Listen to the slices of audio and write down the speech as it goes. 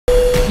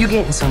You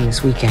getting some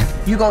this weekend.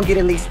 You gonna get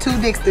at least 2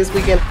 dicks this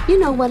weekend. You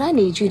know what? I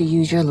need you to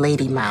use your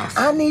lady mouth.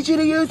 I need you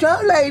to use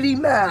your lady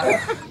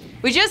mouth.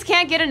 We just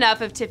can't get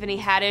enough of Tiffany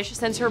Haddish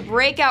since her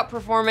breakout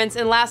performance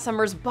in last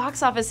summer's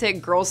box office hit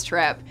Girls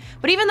Trip.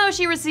 But even though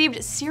she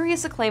received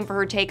serious acclaim for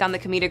her take on the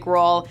comedic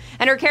role,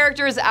 and her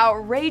character's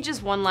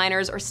outrageous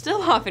one-liners are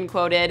still often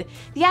quoted,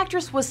 the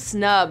actress was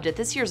snubbed at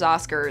this year's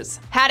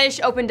Oscars. Haddish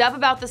opened up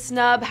about the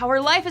snub, how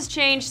her life has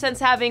changed since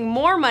having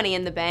more money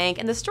in the bank,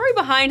 and the story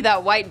behind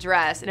that white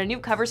dress in a new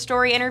cover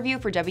story interview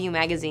for W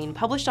Magazine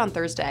published on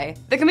Thursday.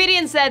 The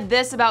comedian said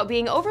this about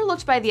being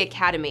overlooked by the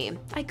Academy: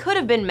 "I could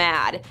have been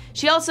mad."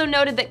 She also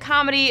noted that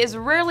comedy is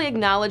rarely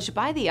acknowledged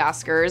by the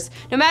Oscars,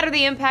 no matter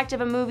the impact of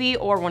a movie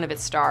or one of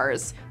its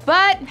stars.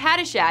 But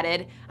Haddish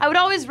added, "I would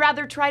always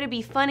rather try to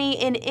be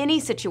funny in any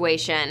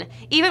situation.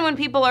 Even when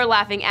people are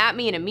laughing at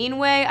me in a mean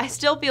way, I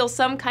still feel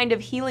some kind of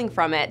healing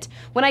from it.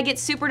 When I get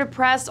super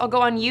depressed, I'll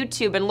go on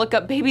YouTube and look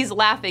up babies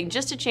laughing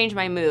just to change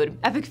my mood.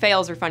 Epic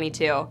fails are funny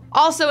too."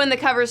 Also in the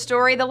cover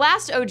story, the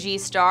last OG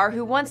star,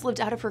 who once lived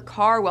out of her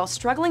car while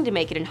struggling to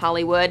make it in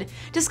Hollywood,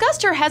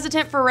 discussed her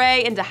hesitant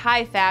foray into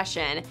high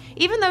fashion,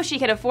 even though she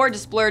can afford to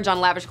splurge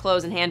on lavish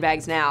clothes and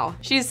handbags now.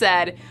 She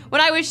said, "When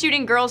I was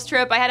shooting Girls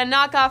Trip, I had a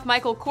knockoff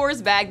Michael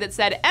Kors bag that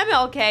said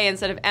MLK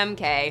instead of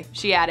MK."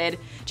 She added,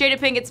 "Jada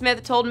Pinkett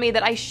Smith told me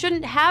that I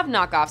shouldn't have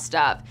knockoff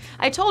stuff.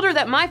 I told her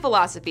that my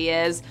philosophy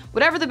is,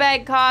 whatever the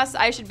bag costs,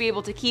 I should be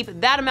able to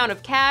keep that amount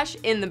of cash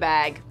in the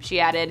bag."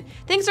 She added,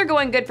 "Things are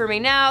going good for me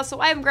now,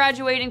 so I'm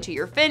graduating to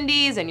your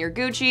Fendis and your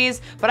Guccis,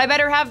 but I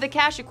better have the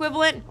cash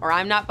equivalent or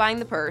I'm not buying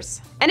the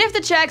purse." And if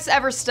the checks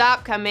ever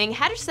stop coming,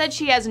 Haddish said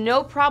she has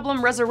no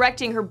problem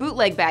resurrecting her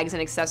bootleg bags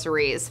and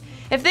accessories.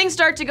 "If things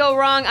start to go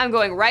wrong, I'm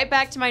going right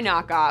back to my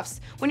knockoffs.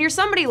 When you're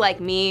somebody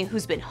like me,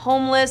 who's been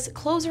homeless,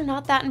 clothes are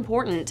not that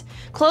important.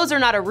 Clothes are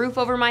not a roof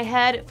over my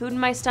head, food in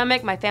my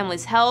stomach, my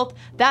family's health.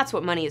 That's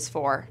what money is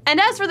for." And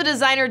as for the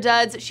designer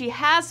duds she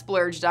has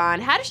splurged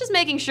on, Haddish is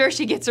making sure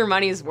she gets her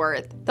money's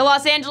worth. The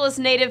Los Angeles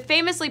native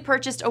famously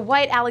purchased a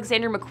white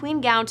Alexander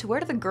McQueen gown to wear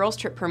to the Girls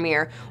Trip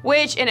premiere,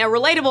 which, in a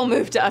relatable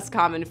move to us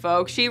common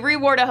folk, she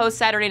rewore to host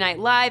Saturday Night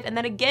Live and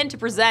then again to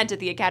present at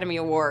the Academy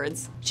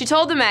Awards. She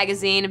told the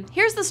magazine,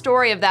 "Here's the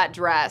story of that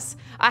dress.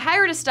 I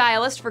hired a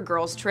stylist for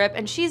Girls Trip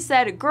and she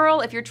said,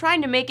 'Girl, if you're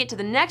trying to make it to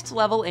the next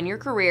level in your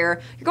career,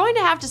 you're going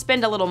to have to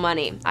spend a little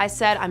money.' I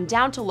said, 'I'm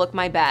down to look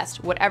my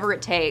best, whatever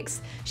it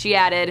takes.'" She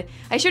added,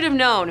 "I should have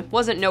known,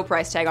 wasn't no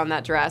price tag on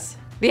that dress."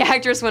 The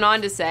actress went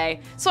on to say,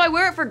 "So I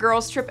wear it for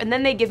Girls Trip and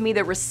then they give me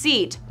the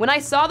receipt. When I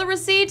saw the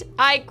receipt,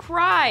 I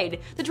cried.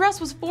 The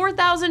dress was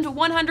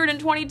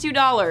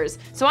 $4,122,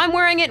 so I'm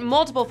wearing it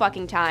multiple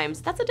fucking times.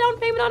 That's a down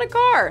payment on a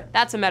car.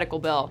 That's a medical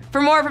bill." For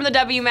more from the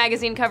W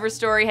Magazine cover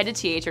story, head to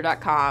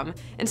THR.com.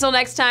 Until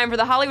next time, for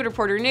the Hollywood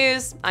Reporter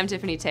News, I'm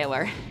Tiffany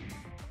Taylor.